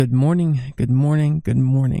Good morning, good morning, good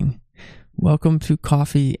morning. Welcome to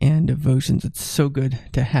Coffee and Devotions. It's so good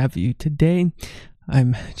to have you today.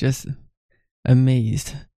 I'm just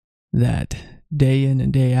amazed that day in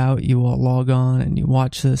and day out you all log on and you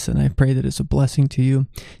watch this, and I pray that it's a blessing to you.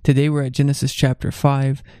 Today we're at Genesis chapter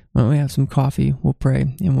 5. When we have some coffee, we'll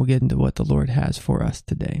pray, and we'll get into what the Lord has for us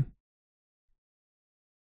today.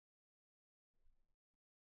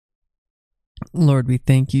 Lord, we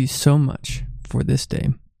thank you so much for this day.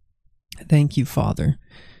 Thank you, Father,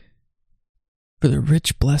 for the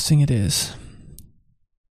rich blessing it is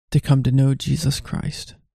to come to know Jesus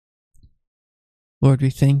Christ. Lord,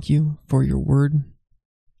 we thank you for your word,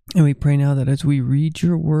 and we pray now that as we read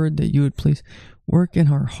your word, that you would please work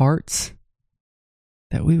in our hearts,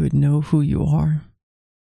 that we would know who you are,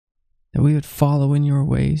 that we would follow in your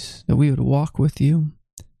ways, that we would walk with you.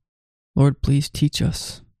 Lord, please teach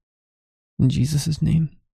us. In Jesus'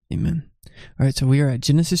 name, amen. All right, so we are at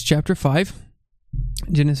Genesis chapter 5.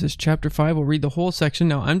 Genesis chapter 5, we'll read the whole section.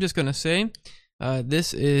 Now, I'm just going to say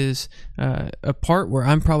this is a part where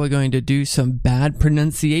I'm probably going to do some bad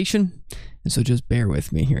pronunciation, and so just bear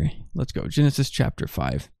with me here. Let's go. Genesis chapter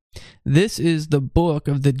 5. This is the book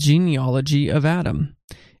of the genealogy of Adam.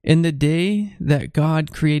 In the day that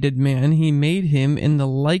God created man, he made him in the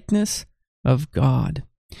likeness of God.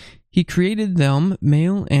 He created them,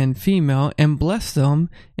 male and female, and blessed them,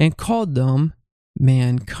 and called them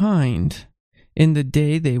mankind, in the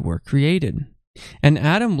day they were created. And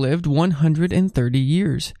Adam lived 130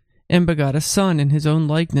 years, and begot a son in his own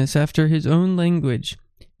likeness after his own language,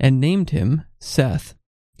 and named him Seth.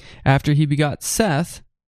 After he begot Seth,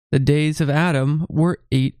 the days of Adam were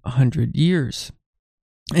 800 years.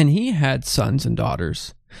 And he had sons and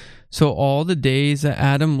daughters. So all the days that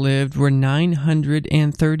Adam lived were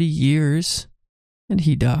 930 years, and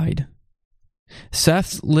he died.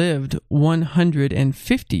 Seth lived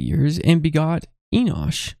 150 years and begot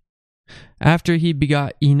Enosh. After he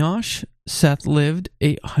begot Enosh, Seth lived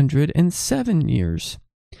 807 years,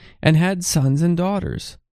 and had sons and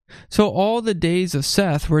daughters. So all the days of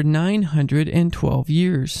Seth were 912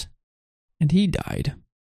 years, and he died.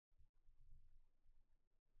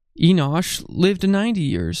 Enosh lived 90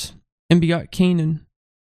 years, and begot Canaan.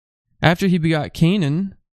 After he begot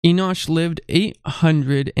Canaan, Enosh lived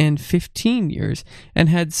 815 years, and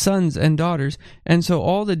had sons and daughters, and so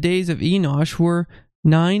all the days of Enosh were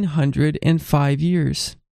 905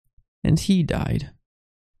 years, and he died.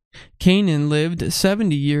 Canaan lived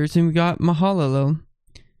 70 years and begot Mahalalel.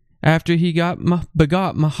 After he begot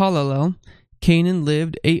Mahalalel, Canaan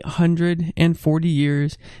lived 840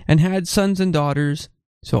 years, and had sons and daughters.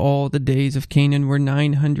 So all the days of Canaan were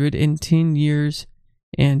 910 years,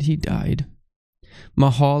 and he died.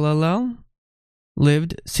 Mahalalel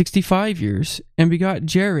lived 65 years, and begot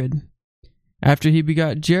Jared. After he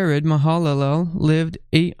begot Jared, Mahalalel lived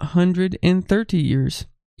 830 years,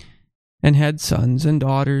 and had sons and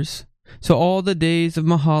daughters. So all the days of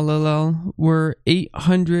Mahalalel were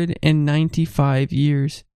 895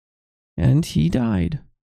 years, and he died.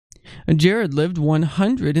 Jared lived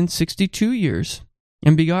 162 years,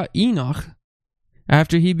 and begot Enoch.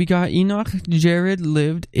 After he begot Enoch, Jared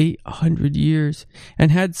lived 800 years, and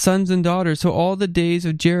had sons and daughters. So all the days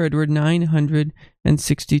of Jared were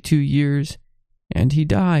 962 years, and he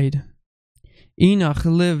died. Enoch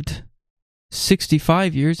lived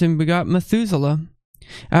 65 years, and begot Methuselah.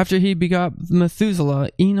 After he begot Methuselah,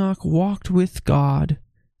 Enoch walked with God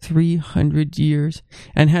 300 years,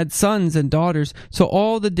 and had sons and daughters. So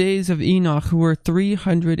all the days of Enoch were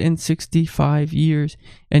 365 years,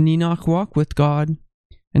 and Enoch walked with God,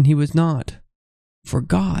 and he was not, for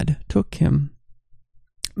God took him.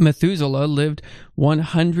 Methuselah lived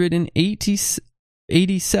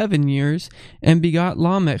 187 years, and begot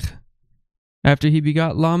Lamech. After he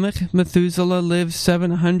begot Lamech, Methuselah lived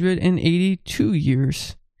 782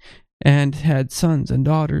 years, and had sons and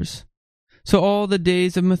daughters. So all the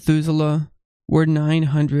days of Methuselah were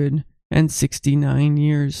 969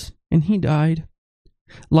 years, and he died.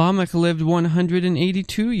 Lamech lived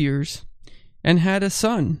 182 years, and had a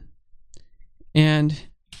son, and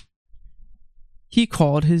he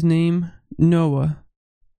called his name Noah,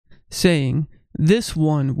 saying, "This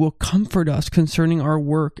one will comfort us concerning our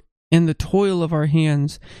work and the toil of our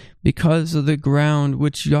hands, because of the ground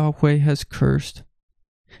which Yahweh has cursed."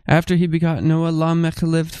 After he begot Noah, Lamech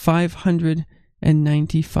lived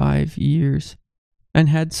 595 years, and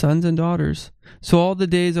had sons and daughters. So all the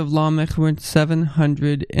days of Lamech were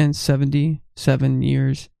 777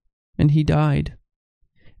 years, and he died.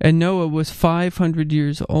 And Noah was 500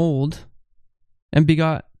 years old, and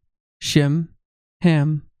begot Shem,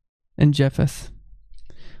 Ham, and Japheth.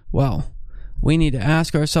 Well, we need to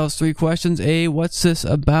ask ourselves 3 questions. A, what's this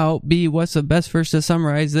about? B, what's the best verse to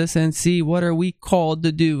summarize this? And C, what are we called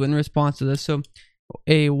to do in response to this? So,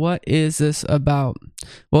 A, what is this about?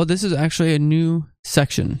 Well, this is actually a new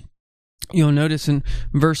section. You'll notice in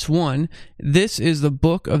verse 1, this is the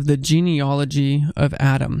book of the genealogy of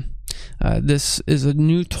Adam. This is a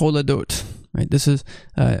new Toledot, right? This is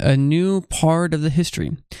a new part of the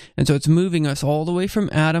history. And so it's moving us all the way from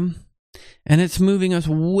Adam, and it's moving us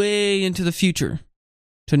way into the future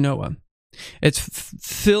to Noah. It's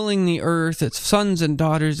filling the earth. It's sons and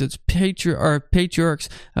daughters. It's patriarchs,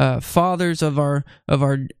 fathers of our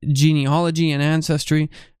genealogy and ancestry,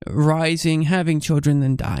 rising, having children,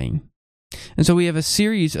 then dying. And so we have a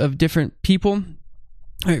series of different people.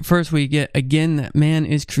 All right, first we get again that man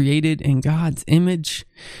is created in God's image.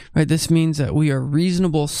 Right, this means that we are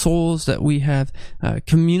reasonable souls, that we have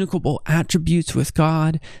communicable attributes with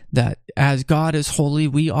God, that as God is holy,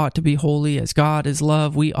 we ought to be holy. As God is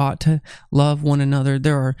love, we ought to love one another.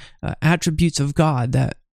 There are attributes of God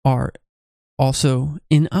that are also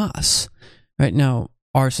in us. Right now,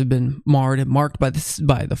 ours have been marred and marked by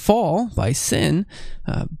the fall, by sin,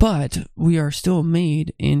 but we are still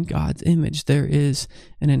made in God's image. There is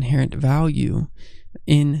an inherent value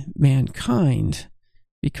in mankind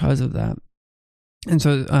because of that. And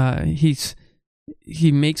so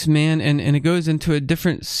he makes man, and it goes into a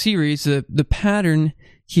different series. The pattern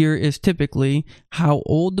here is typically how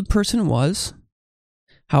old the person was,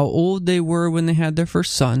 how old they were when they had their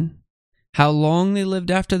first son, how long they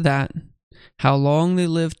lived after that, how long they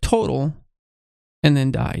lived total, and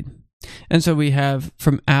then died. And so we have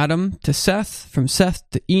from Adam to Seth, from Seth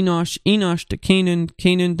to Enosh, Enosh to Canaan,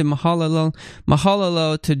 Canaan to Mahalalel,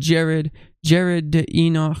 Mahalalel to Jared, Jared to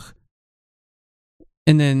Enoch,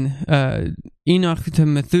 and then Enoch to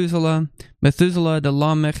Methuselah, Methuselah to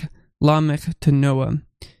Lamech, Lamech to Noah.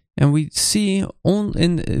 And we see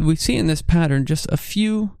in this pattern just a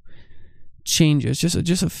few changes,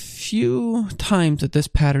 just a few times that this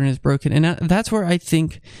pattern is broken. And that's where I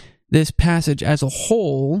think this passage as a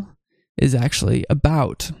whole is actually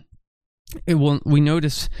about. We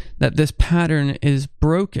notice that this pattern is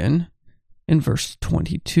broken in verse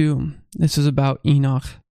 22. This is about Enoch.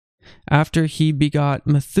 After he begot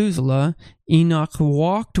Methuselah, Enoch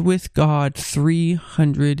walked with God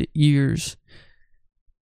 300 years.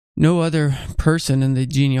 No other person in the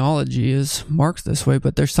genealogy is marked this way,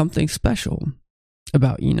 but there's something special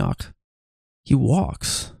about Enoch. He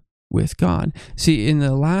walks with God. See, in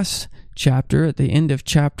the last chapter, at the end of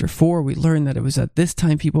chapter 4, we learned that it was at this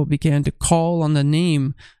time people began to call on the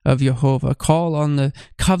name of Jehovah, call on the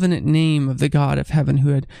covenant name of the God of heaven who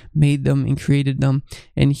had made them and created them.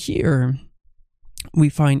 And here we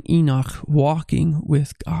find Enoch walking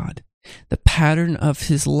with God. The pattern of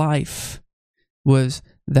his life was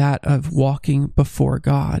that of walking before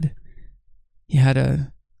God. He had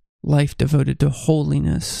a life devoted to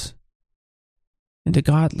holiness and to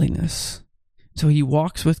godliness. So he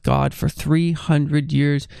walks with God for 300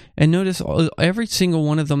 years. And notice every single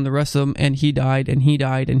one of them, the rest of them, and he died, and he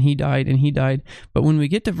died, and he died, and he died. But when we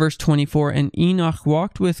get to verse 24, and Enoch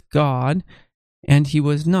walked with God, and he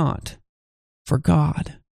was not, for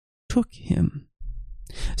God took him.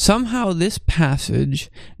 Somehow this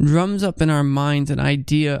passage drums up in our minds an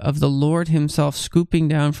idea of the Lord himself scooping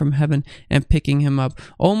down from heaven and picking him up,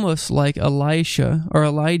 almost like Elisha or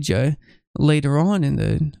Elijah later on in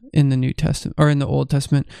the New Testament or in the Old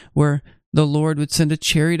Testament, where the Lord would send a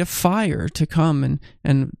chariot of fire to come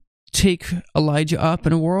and take Elijah up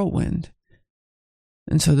in a whirlwind.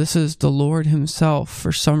 And so this is the Lord himself,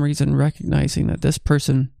 for some reason, recognizing that this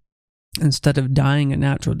person, instead of dying a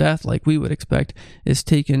natural death like we would expect, is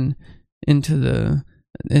taken into the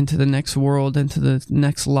next world, into the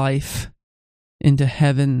next life, into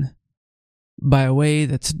heaven by a way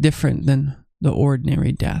that's different than the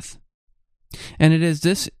ordinary death. And it is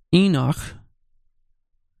this Enoch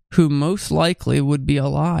who most likely would be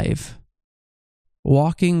alive,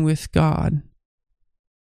 walking with God,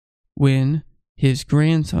 when his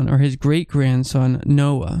grandson or his great-grandson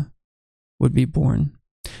Noah would be born.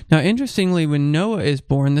 Now, interestingly, when Noah is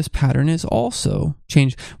born, this pattern is also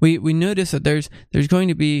changed. We notice that there's going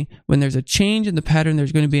to be, when there's a change in the pattern,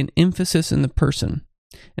 there's going to be an emphasis in the person.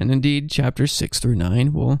 And indeed, chapters 6 through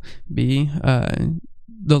 9 will be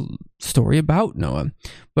the story about Noah.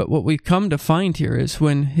 But what we come to find here is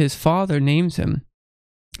when his father names him,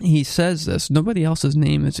 he says this. Nobody else's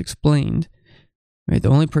name is explained. Right? The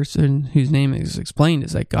only person whose name is explained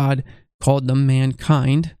is that God called them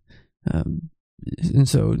mankind. And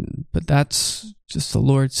so, but that's just the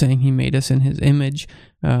Lord saying he made us in his image.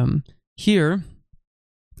 Here,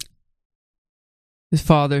 his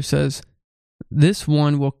father says, This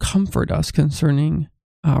one will comfort us concerning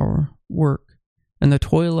our work and the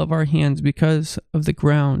toil of our hands because of the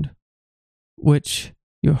ground which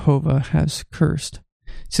Jehovah has cursed.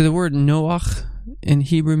 So the word Noach in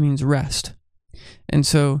Hebrew means rest. And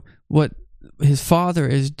so what his father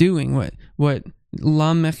is doing, what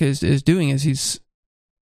Lamech is doing, is he's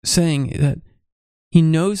saying that he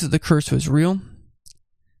knows that the curse was real,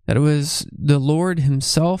 that it was the Lord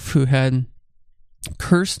himself who had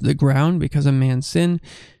cursed the ground because of man's sin,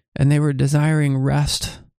 and they were desiring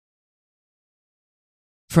rest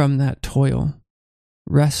from that toil,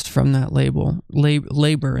 rest from that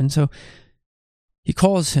labor. And so he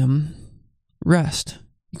calls him rest.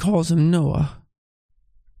 He calls him Noah.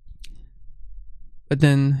 But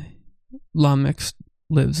then Lamech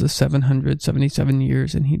lives the 777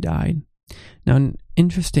 years and he died. Now,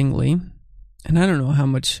 interestingly, and I don't know how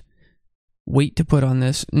much weight to put on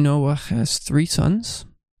this, Noah has 3 sons,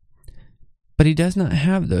 but he does not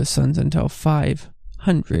have those sons until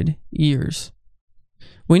 500 years.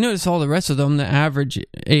 We notice all the rest of them, the average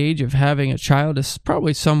age of having a child is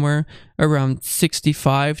probably somewhere around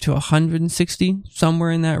 65 to 160,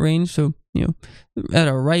 somewhere in that range. So, at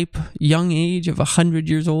a ripe young age of 100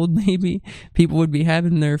 years old, maybe people would be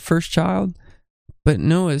having their first child. But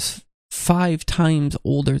Noah's 5 times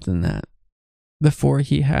older than that before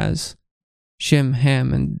he has Shem,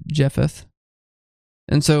 Ham, and Japheth.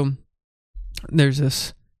 And so there's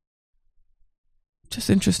this just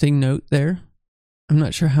interesting note there. I'm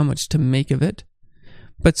not sure how much to make of it.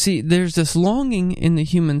 But see, there's this longing in the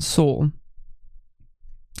human soul.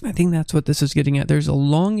 I think that's what this is getting at. There's a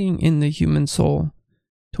longing in the human soul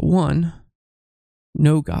to, one,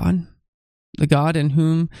 know God, the God in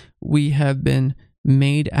whom we have been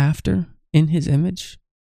made after in his image.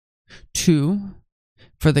 2,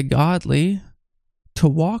 for the godly to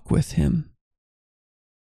walk with him,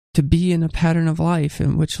 to be in a pattern of life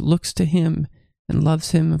in which looks to him and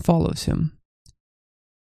loves him and follows him.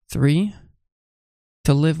 3,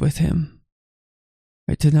 to live with him,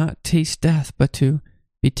 right? To not taste death, but to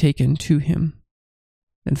be taken to him.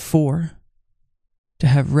 And 4, to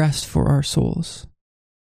have rest for our souls.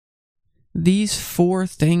 These 4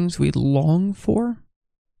 things we long for,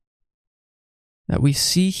 that we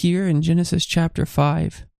see here in Genesis chapter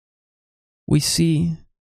 5, we see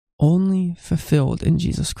only fulfilled in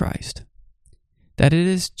Jesus Christ. That it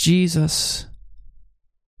is Jesus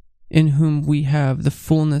in whom we have the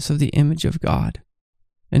fullness of the image of God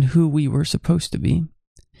and who we were supposed to be.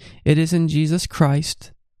 It is in Jesus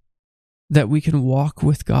Christ that we can walk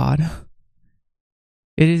with God.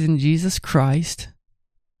 It is in Jesus Christ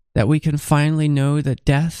that we can finally know that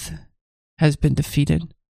death has been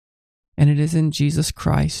defeated. And it is in Jesus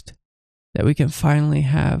Christ that we can finally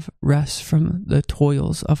have rest from the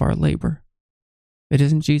toils of our labor. It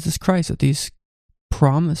is in Jesus Christ that these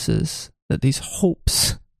promises, that these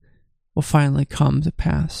hopes will finally come to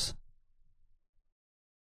pass.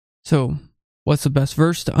 So, what's the best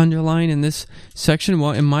verse to underline in this section?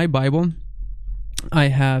 Well, in my Bible, I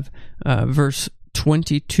have verse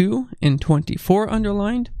 22 and 24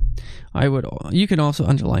 underlined. You can also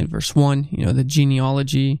underline verse 1, the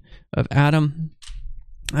genealogy of Adam.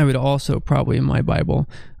 I would also probably in my Bible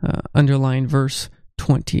underline verse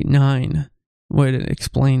 29, where it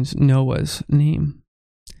explains Noah's name.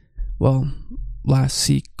 Well, last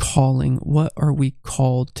C, calling. What are we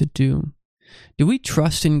called to do? Do we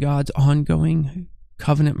trust in God's ongoing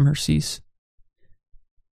covenant mercies?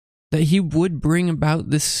 That he would bring about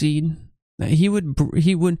this seed, that he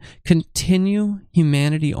would continue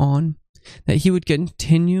humanity on, that he would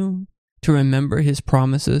continue to remember his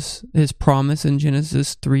promises, his promise in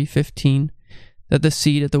Genesis 3:15, that the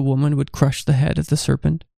seed of the woman would crush the head of the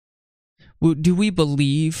serpent. Do we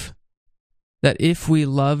believe that if we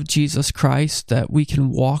love Jesus Christ, that we can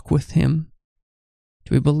walk with him?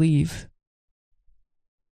 Do we believe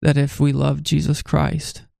that if we love Jesus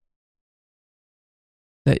Christ,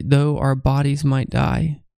 that though our bodies might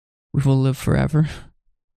die, we will live forever?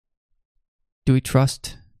 Do we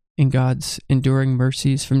trust in God's enduring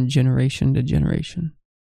mercies from generation to generation?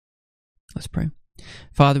 Let's pray.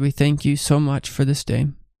 Father, we thank you so much for this day.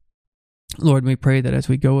 Lord, we pray that as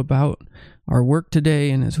we go about our work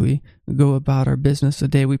today and as we go about our business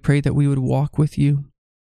today, we pray that we would walk with you.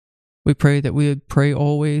 We pray that we would pray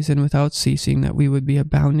always and without ceasing, that we would be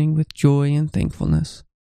abounding with joy and thankfulness.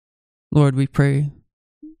 Lord, we pray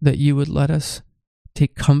that you would let us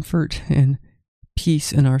take comfort and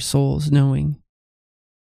peace in our souls, knowing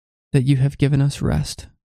that you have given us rest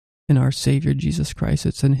in our Savior Jesus Christ.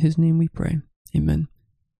 It's in his name we pray. Amen.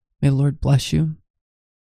 May the Lord bless you.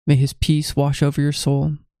 May his peace wash over your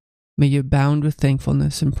soul. May you abound with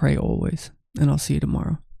thankfulness and pray always. and I'll see you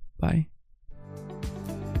tomorrow. Bye.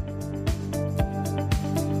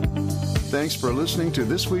 Thanks for listening to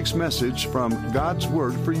this week's message from God's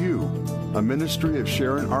Word for You, a ministry of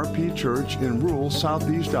Sharon RP Church in rural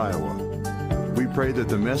southeast Iowa. We pray that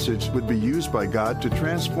the message would be used by God to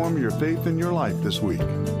transform your faith in your life this week.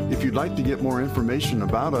 If you'd like to get more information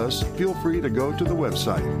about us, feel free to go to the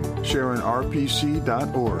website,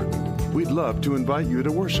 sharonrpc.org. We'd love to invite you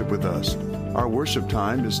to worship with us. Our worship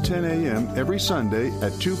time is 10 a.m. every Sunday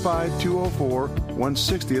at 25204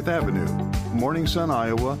 160th Avenue, Morning Sun,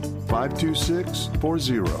 Iowa,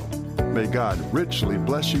 52640. May God richly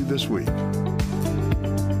bless you this week.